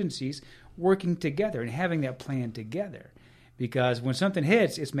governmental agencies working together and having that plan together. Because when something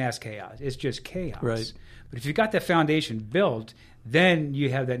hits, it's mass chaos. It's just chaos. Right. But if you've got that foundation built, then you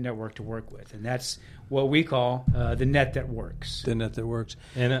have that network to work with. And that's what we call the net that works. The net that works.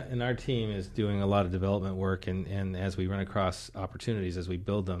 And our team is doing a lot of development work, and as we run across opportunities, as we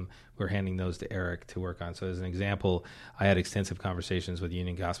build them, we're handing those to Eric to work on. So as an example, I had extensive conversations with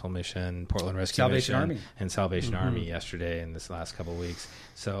Union Gospel Mission, Portland Rescue Salvation Mission, Army. and Salvation Army yesterday and this last couple of weeks.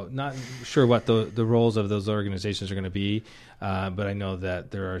 So not sure what the roles of those organizations are going to be, but I know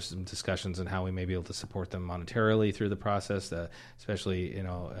that there are some discussions on how we may be able to support them monetarily through the process, especially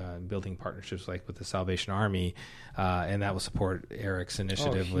building partnerships like with the Salvation Army, and that will support Eric's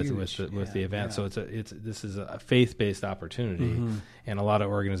initiative with the event. So this is a faith-based opportunity, and a lot of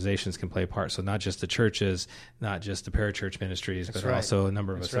organizations can play a part. So not just the churches, not just the parachurch ministries, but also a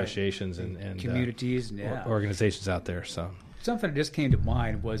number of associations and communities, organizations out there. So something that just came to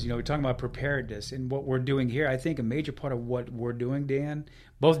mind was, we're talking about preparedness, and what we're doing here. I think a major part of what we're doing, Dan,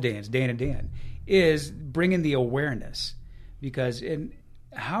 both Dans, Dan and Dan, is bringing the awareness. Because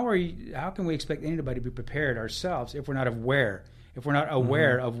how can we expect anybody to be prepared ourselves if we're not aware? If we're not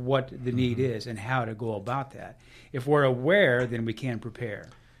aware of what the need is and how to go about that. If we're aware, then we can prepare.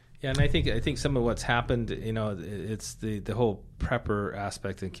 Yeah, and I think some of what's happened, it's the whole prepper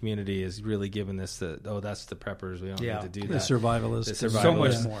aspect in community is really given this that's the preppers, we don't need to do that. The survivalists. So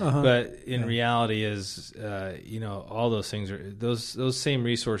much more. But in reality is, all those things are those same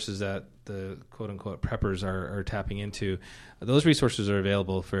resources that the quote unquote preppers are tapping into. Those resources are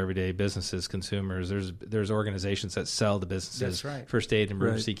available for everyday businesses, consumers. There's organizations that sell to businesses first aid,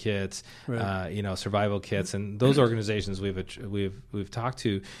 emergency kits, survival kits, and those organizations we've talked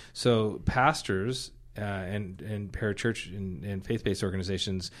to. So pastors and parachurch and faith-based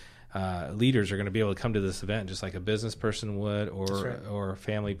organizations leaders are going to be able to come to this event just like a business person would, right. or a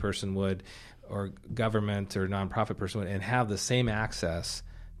family person would, or government or nonprofit person would, and have the same access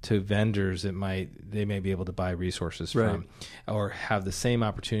to vendors that they may be able to buy resources from, or have the same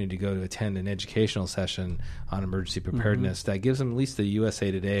opportunity to go to attend an educational session on emergency preparedness that gives them at least the USA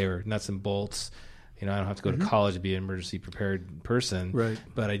Today or nuts and bolts. I don't have to go to college to be an emergency prepared person,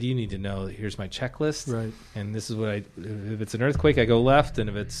 but I do need to know, here's my checklist, and this is what if it's an earthquake, I go left, and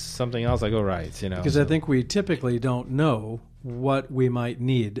if it's something else, I go right. Because I think we typically don't know what we might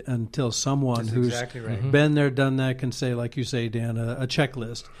need until someone who's been there, done that, can say, like you say, Dan, a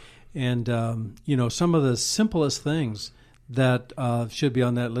checklist. And, some of the simplest things that should be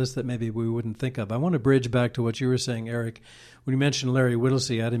on that list that maybe we wouldn't think of. I want to bridge back to what you were saying, Eric. When you mentioned Larry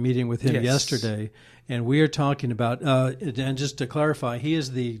Whittlesey, I had a meeting with him yesterday, and we are talking about, and just to clarify, he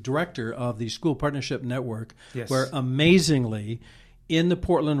is the director of the School Partnership Network, where amazingly, in the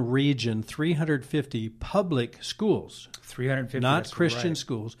Portland region, 350 public schools, 350, not Christian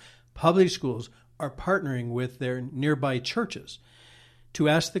schools, public schools, are partnering with their nearby churches to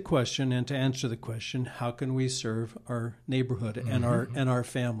ask the question and to answer the question, how can we serve our neighborhood and our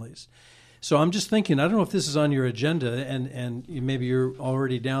families? So I'm just thinking, I don't know if this is on your agenda, and maybe you're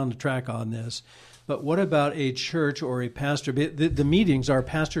already down the track on this, but what about a church or a pastor? The meetings are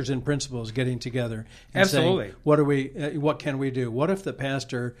pastors and principals getting together and saying, what can we do? What if the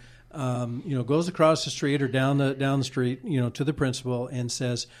pastor goes across the street or down the street, to the principal and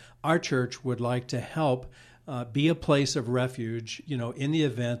says, our church would like to help be a place of refuge, in the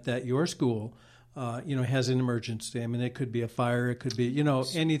event that your school has an emergency. I mean, it could be a fire, it could be,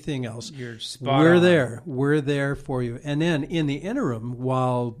 anything else. You're spot We're on. there. We're there for you. And then in the interim,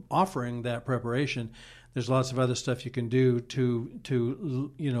 while offering that preparation, there's lots of other stuff you can do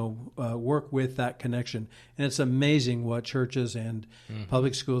to work with that connection. And it's amazing what churches and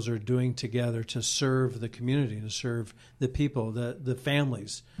public schools are doing together to serve the community, to serve the people, the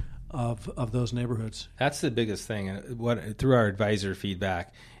families of those neighborhoods. That's the biggest thing. Through our advisor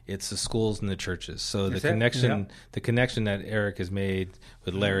feedback, it's the schools and the churches. So the connection that Eric has made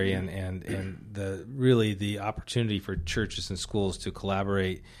with Larry and the opportunity for churches and schools to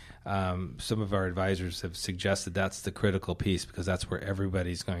collaborate. Some of our advisors have suggested that's the critical piece, because that's where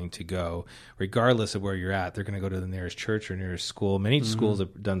everybody's going to go, regardless of where you're at. They're going to go to the nearest church or nearest school. Many schools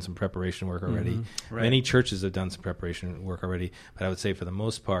have done some preparation work already. Right. Many churches have done some preparation work already, but I would say for the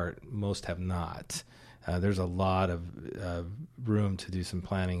most part, most have not. There's a lot of room to do some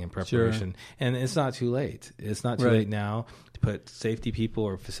planning and preparation, and it's not too late. It's not too late now to put safety people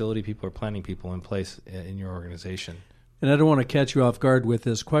or facility people or planning people in place in your organization. And I don't want to catch you off guard with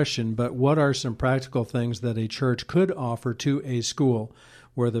this question, but what are some practical things that a church could offer to a school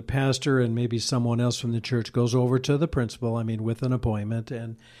where the pastor and maybe someone else from the church goes over to the principal, with an appointment,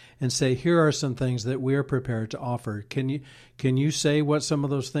 and say, here are some things that we're prepared to offer. Can you say what some of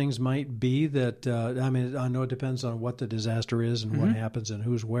those things might be? That I know it depends on what the disaster is and what happens and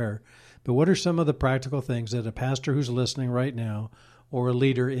who's where, but what are some of the practical things that a pastor who's listening right now or a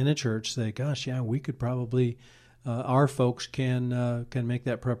leader in a church say, gosh, we could probably... our folks can make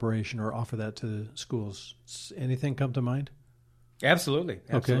that preparation or offer that to the schools. Anything come to mind? Absolutely.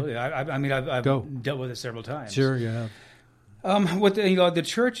 Okay. I've dealt with it several times. Sure, you have. What the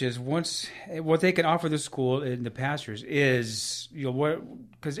churches, what they can offer the school and the pastors is,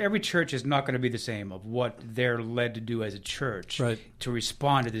 because every church is not going to be the same of what they're led to do as a church to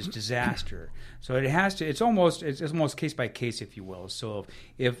respond to this disaster. So it's almost case by case, if you will. So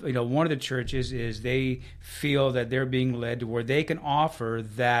if one of the churches is they feel that they're being led to where they can offer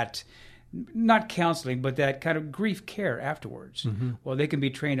that, not counseling, but that kind of grief care afterwards. Well, they can be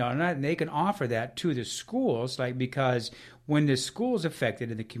trained on that, and they can offer that to the schools, because when the school is affected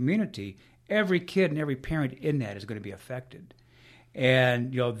in the community, every kid and every parent in that is going to be affected.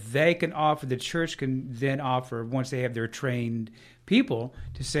 And they can offer, the church can then offer, once they have their trained people,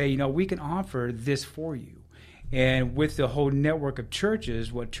 to say, we can offer this for you. And with the whole network of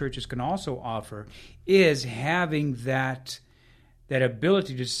churches, what churches can also offer is having that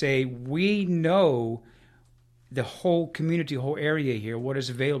ability to say, we know the whole community, whole area here, what is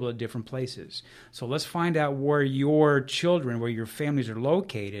available at different places. So let's find out where your children, where your families are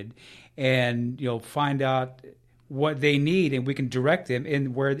located, and find out what they need, and we can direct them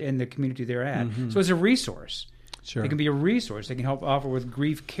in the community they're at. So it's a resource. Sure. It can be a resource. They can help offer with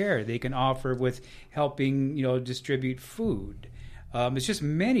grief care. They can offer with helping distribute food. It's just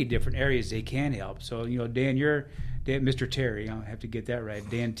many different areas they can help. So Dan, Mr. Terry, I have to get that right,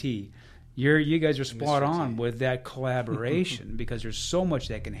 Dan T. You guys are spot Mr. on T. with that collaboration because there's so much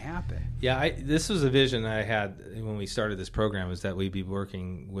that can happen. Yeah, this was a vision I had when we started this program, is that we'd be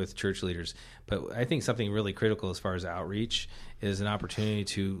working with church leaders. But I think something really critical as far as outreach is an opportunity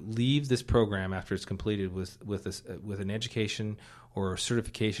to leave this program after it's completed with an education or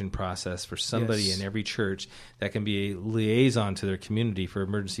certification process for somebody Yes. in every church that can be a liaison to their community for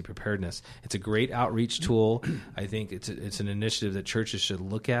emergency preparedness. It's a great outreach tool. I think it's an initiative that churches should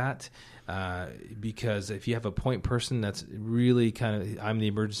look at. Because if you have a point person that's really I'm the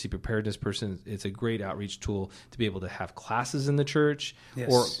emergency preparedness person, it's a great outreach tool to be able to have classes in the church Yes.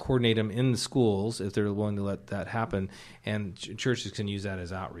 or coordinate them in the schools if they're willing to let that happen. And churches can use that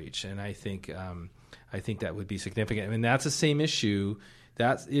as outreach. And I think that would be significant. I mean, that's the same issue.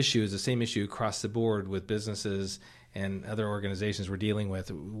 That issue is the same issue across the board with businesses and other organizations we're dealing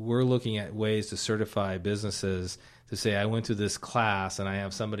with. We're looking at ways to certify businesses to say, I went through this class and I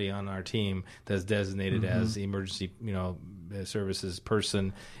have somebody on our team that's designated as the emergency, services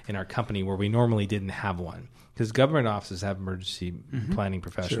person in our company where we normally didn't have one. Because government offices have emergency planning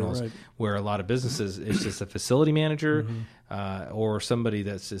professionals, Sure, right. where a lot of businesses, it's just a facility manager or somebody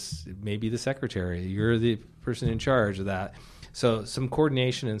that's just maybe the secretary. You're the person in charge of that. So some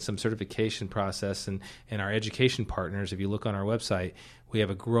coordination and some certification process, and our education partners, if you look on our website, we have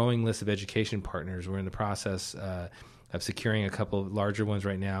a growing list of education partners. We're in the process of securing a couple of larger ones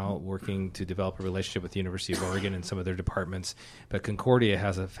right now, working to develop a relationship with the University of Oregon and some of their departments. But Concordia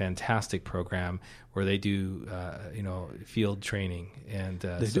has a fantastic program where they do, field training. And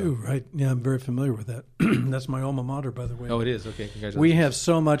They do, right? Yeah, I'm very familiar with that. That's my alma mater, by the way. Oh, it is? Okay, congratulations. We have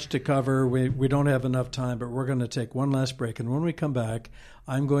so much to cover. We don't have enough time, but we're going to take one last break. And when we come back,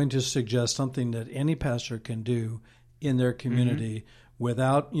 I'm going to suggest something that any pastor can do in their community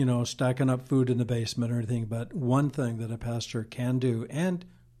without, stacking up food in the basement or anything, but one thing that a pastor can do and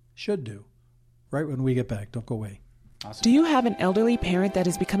should do. Right when we get back. Don't go away. Awesome. Do you have an elderly parent that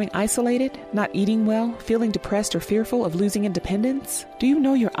is becoming isolated, not eating well, feeling depressed or fearful of losing independence? Do you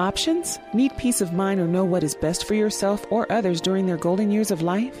know your options? Need peace of mind or know what is best for yourself or others during their golden years of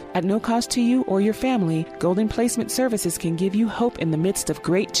life? At no cost to you or your family, Golden Placement Services can give you hope in the midst of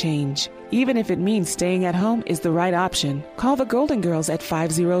great change. Even if it means staying at home is the right option. Call the Golden Girls at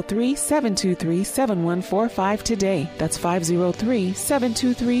 503-723-7145 today. That's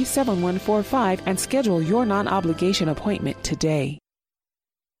 503-723-7145 and schedule your non-obligation appointment today.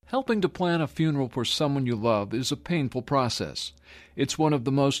 Helping to plan a funeral for someone you love is a painful process. It's one of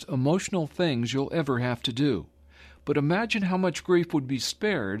the most emotional things you'll ever have to do. But imagine how much grief would be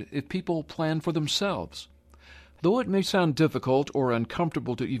spared if people planned for themselves. Though it may sound difficult or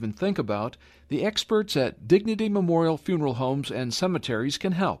uncomfortable to even think about, the experts at Dignity Memorial Funeral Homes and Cemeteries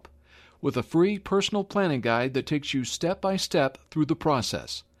can help with a free personal planning guide that takes you step by step through the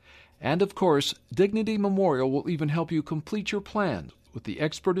process. And of course, Dignity Memorial will even help you complete your plans with the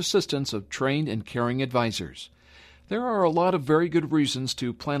expert assistance of trained and caring advisors. There are a lot of very good reasons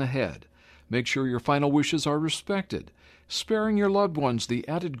to plan ahead. Make sure your final wishes are respected, sparing your loved ones the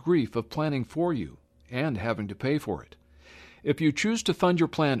added grief of planning for you and having to pay for it. If you choose to fund your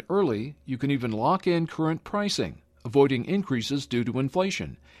plan early, you can even lock in current pricing, avoiding increases due to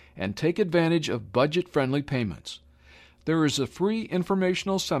inflation, and take advantage of budget-friendly payments. There is a free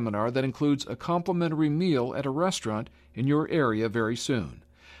informational seminar that includes a complimentary meal at a restaurant in your area very soon.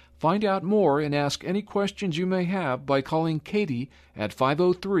 Find out more and ask any questions you may have by calling Katie at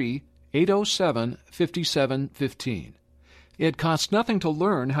 503-807-5715. It costs nothing to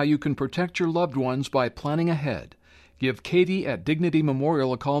learn how you can protect your loved ones by planning ahead. Give Katie at Dignity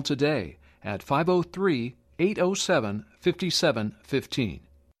Memorial a call today at 503-807-5715.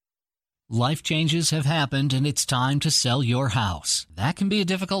 Life changes have happened and it's time to sell your house. That can be a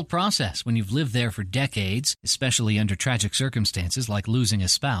difficult process when you've lived there for decades, especially under tragic circumstances like losing a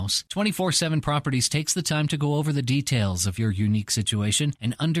spouse. 24/7 Properties takes the time to go over the details of your unique situation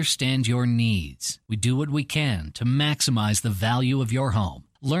and understand your needs. We do what we can to maximize the value of your home.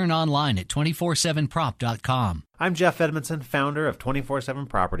 Learn online at 247prop.com. I'm Jeff Edmondson, founder of 24/7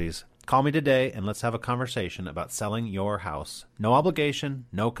 Properties. Call me today and let's have a conversation about selling your house. No obligation,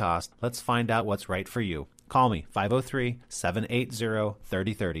 no cost. Let's find out what's right for you. Call me,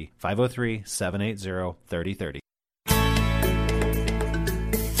 503-780-3030, 503-780-3030.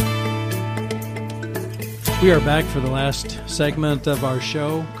 We are back for the last segment of our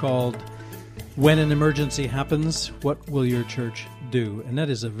show called When an Emergency Happens, What Will Your Church Do? And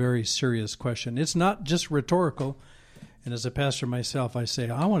that is a very serious question. It's not just rhetorical. And as a pastor myself, I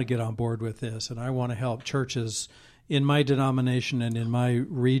say, I want to get on board with this, and I want to help churches in my denomination and in my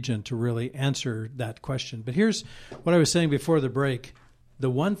region to really answer that question. But here's what I was saying before the break. the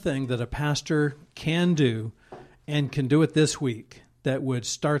one thing that a pastor can do and can do it this week that would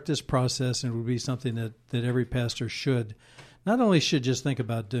start this process and would be something that every pastor should, not only should just think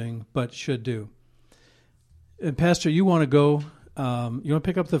about doing, but should do. And Pastor, you want to go, you want to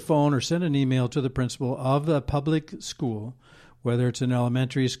pick up the phone or send an email to the principal of a public school, whether it's an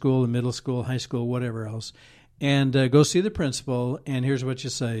elementary school, a middle school, high school, whatever else, and go see the principal, and here's what you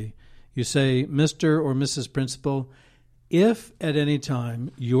say. You say, Mr. or Mrs. Principal, if at any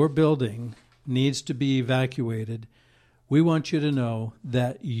time your building needs to be evacuated, we want you to know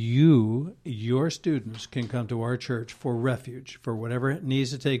that your students can come to our church for refuge, for whatever needs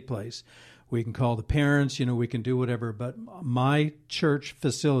to take place. We can call the parents, we can do whatever, but my church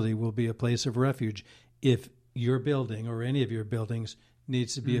facility will be a place of refuge if your building or any of your buildings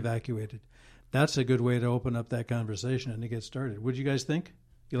needs to be evacuated. That's a good way to open up that conversation and to get started. What do you guys think?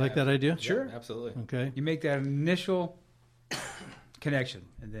 You like that idea? Sure. Yeah, absolutely. Okay. You make that initial connection,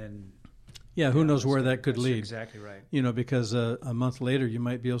 and then... Yeah, who knows where that could lead. Exactly right. Because a month later you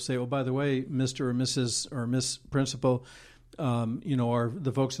might be able to say, oh, by the way, Mr. or Mrs. or Miss Principal,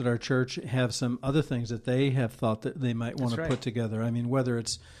 the folks at our church have some other things that they have thought that they might want to put together. I mean, whether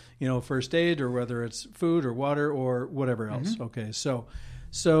it's, first aid or whether it's food or water or whatever else. Mm-hmm. Okay,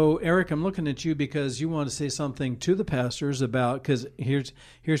 so Eric, I'm looking at you because you want to say something to the pastors about, because here's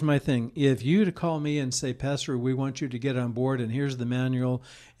my thing. If you to call me and say, Pastor, we want you to get on board and here's the manual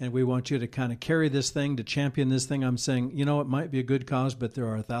and we want you to kind of carry this thing, to champion this thing, I'm saying, it might be a good cause, but there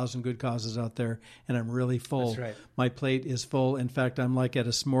are 1,000 good causes out there and I'm really full. That's right. My plate is full. In fact, I'm like at a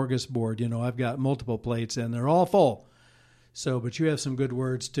smorgasbord. I've got multiple plates and they're all full. So, but you have some good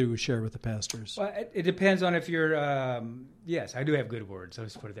words to share with the pastors. Well, it depends on if you're, yes, I do have good words.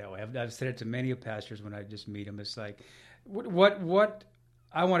 Let's put it that way. I've said it to many of pastors when I just meet them. It's like, what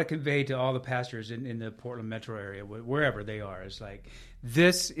I want to convey to all the pastors in the Portland metro area, wherever they are, is like,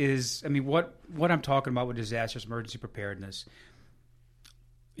 this is, what I'm talking about with disasters, emergency preparedness.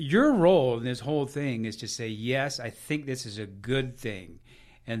 Your role in this whole thing is to say, yes, I think this is a good thing.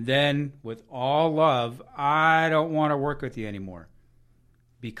 And then, with all love, I don't want to work with you anymore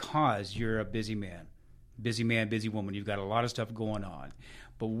because you're a busy man, busy woman. You've got a lot of stuff going on.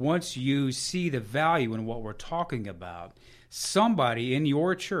 But once you see the value in what we're talking about, somebody in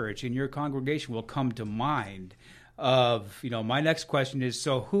your church, in your congregation will come to mind of, my next question is,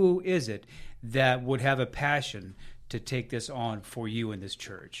 so who is it that would have a passion to take this on for you in this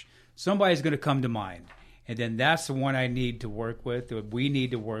church? Somebody's going to come to mind. And then that's the one I need to work with, or we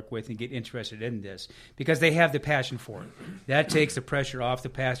need to work with and get interested in this because they have the passion for it. That takes the pressure off the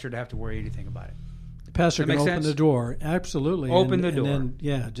pastor to have to worry anything about it. The pastor can open the door. Absolutely. Open the door. And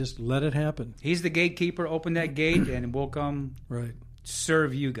then, just let it happen. He's the gatekeeper. Open that gate and we'll come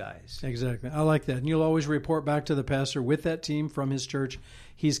serve you guys. Exactly. I like that. And you'll always report back to the pastor with that team from his church.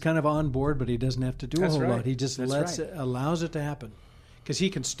 He's kind of on board, but he doesn't have to do a whole lot. He just allows it to happen because he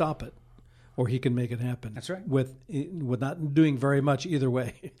can stop it. Or he can make it happen. That's right. With not doing very much either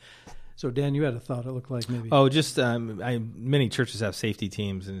way. So, Dan, you had a thought. It looked like maybe. Oh, just many churches have safety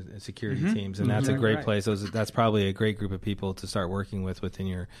teams and security teams, and that's a great place. That's probably a great group of people to start working with within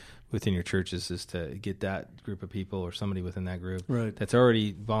your churches, is to get that group of people or somebody within that group that's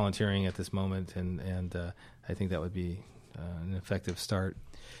already volunteering at this moment, and I think that would be an effective start.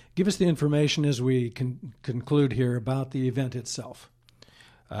 Give us the information as we conclude here about the event itself.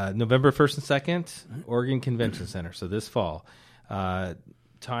 November 1st and 2nd, Oregon Convention Center, so this fall.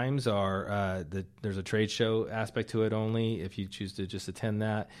 Times are, there's a trade show aspect to it only. If you choose to just attend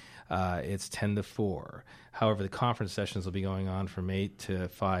that, it's 10 to 4. However, the conference sessions will be going on from 8 to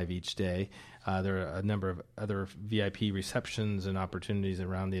 5 each day. There are a number of other VIP receptions and opportunities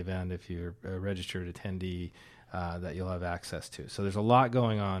around the event if you're a registered attendee that you'll have access to. So there's a lot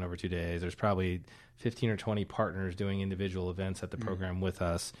going on over 2 days. There's probably 15 or 20 partners doing individual events at the program with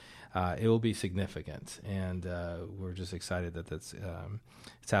us. It will be significant, and we're just excited that it's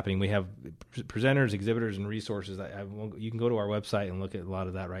happening. We have presenters, exhibitors, and resources. You can go to our website and look at a lot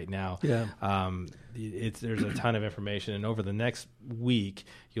of that right now. Yeah. There's a ton of information, and over the next week,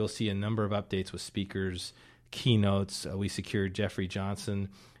 you'll see a number of updates with speakers, keynotes. We secured Jeffrey Johnson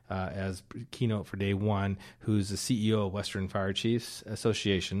as keynote for day one, who's the CEO of Western Fire Chiefs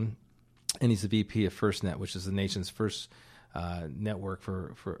Association, and he's the VP of FirstNet, which is the nation's first network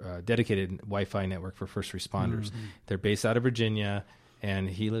for dedicated Wi-Fi network for first responders. Mm-hmm. They're based out of Virginia, and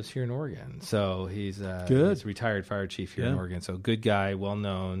he lives here in Oregon. So he's a retired fire chief here in Oregon. So good guy, well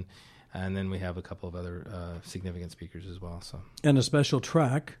known. And then we have a couple of other significant speakers as well. So and a special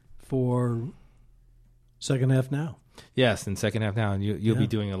track for Second Half Now. Yes, in Second Half Now, and you'll be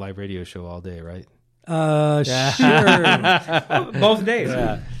doing a live radio show all day, right? Sure. Both days.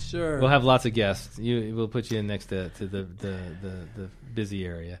 Yeah. Sure. We'll have lots of guests. We'll put you in next to the busy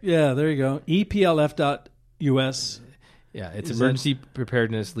area. Yeah, there you go. EPLF.us. Yeah, it's Is Emergency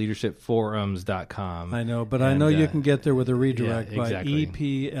Preparedness Leadership Forums.com. I know, but I know you can get there with a redirect yeah, exactly. by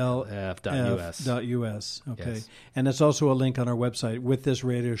EPLF.us. Okay. Yes. And it's also a link on our website with this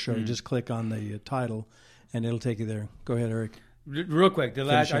radio show. Mm-hmm. You just click on the title, and it'll take you there. Go ahead, Eric. Real quick, I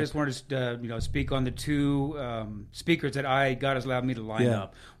Finish up. just wanted to speak on the two speakers that God has allowed me to line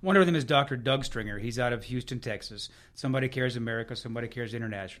up. One of them is Dr. Doug Stringer. He's out of Houston, Texas. Somebody Cares America, Somebody Cares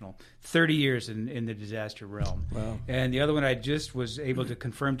International. 30 years in the disaster realm. Wow. And the other one I just was able to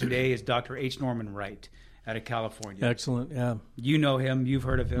confirm today is Dr. H. Norman Wright out of California. Excellent, yeah. You know him. You've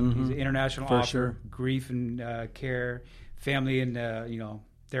heard of him. Mm-hmm. He's an international For author, sure. grief and care, family and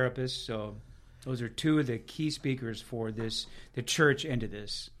therapist. So those are two of the key speakers for this, the church into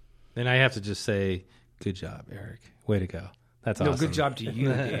this. And I have to just say, good job, Eric. Way to go. That's awesome. No, good job to you,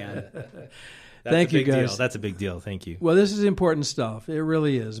 Dan. Thank you, guys. Deal. That's a big deal. Thank you. Well, this is important stuff. It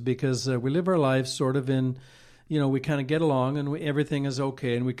really is, because we live our lives sort of in, we kind of get along and everything is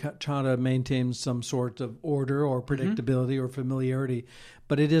okay, and we try to maintain some sort of order or predictability or familiarity,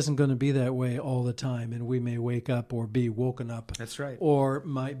 but it isn't going to be that way all the time, and we may wake up or be woken up. That's right. Or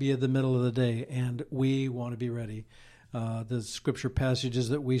might be at the middle of the day, and we want to be ready. The scripture passages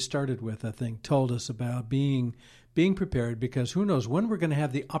that we started with, I think, told us about being prepared, because who knows when we're going to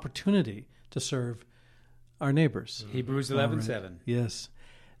have the opportunity to serve our neighbors. Hebrews 11:7. Yes.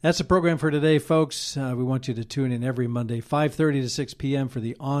 That's the program for today, folks. We want you to tune in every Monday, 5:30 to 6 p.m. for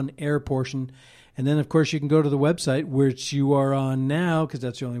the on-air portion. And then, of course, you can go to the website, which you are on now, because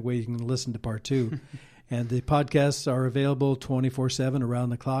that's the only way you can listen to part 2. And the podcasts are available 24/7 around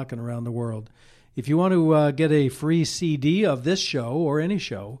the clock and around the world. If you want to get a free CD of this show or any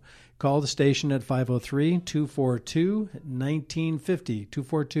show, call the station at 503-242-1950,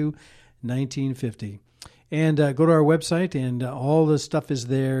 242-1950. And go to our website, and all the stuff is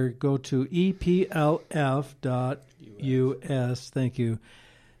there. Go to eplf.us. Thank you.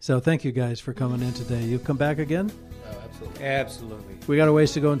 So thank you guys for coming in today. You'll come back again? Oh, absolutely. Absolutely. We got a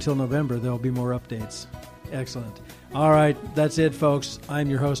ways to go until November. There'll be more updates. Excellent. All right, that's it, folks. I'm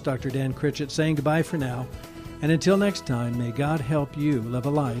your host, Dr. Dan Critchett, saying goodbye for now. And until next time, may God help you live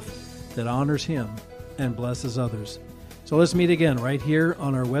a life that honors Him and blesses others. So let's meet again right here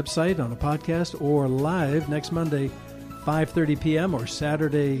on our website, on a podcast, or live next Monday, 5:30 p.m. or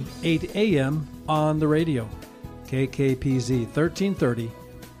Saturday, 8 a.m. on the radio. KKPZ 1330,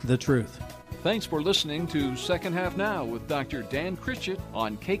 The Truth. Thanks for listening to Second Half Now with Dr. Dan Critchett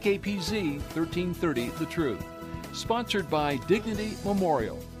on KKPZ 1330 The Truth. Sponsored by Dignity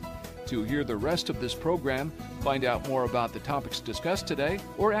Memorial. To hear the rest of this program, find out more about the topics discussed today,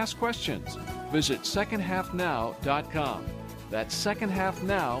 or ask questions, visit secondhalfnow.com. That's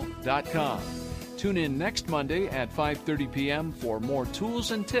secondhalfnow.com. Tune in next Monday at 5:30 p.m. for more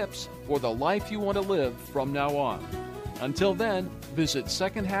tools and tips for the life you want to live from now on. Until then, visit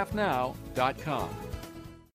secondhalfnow.com.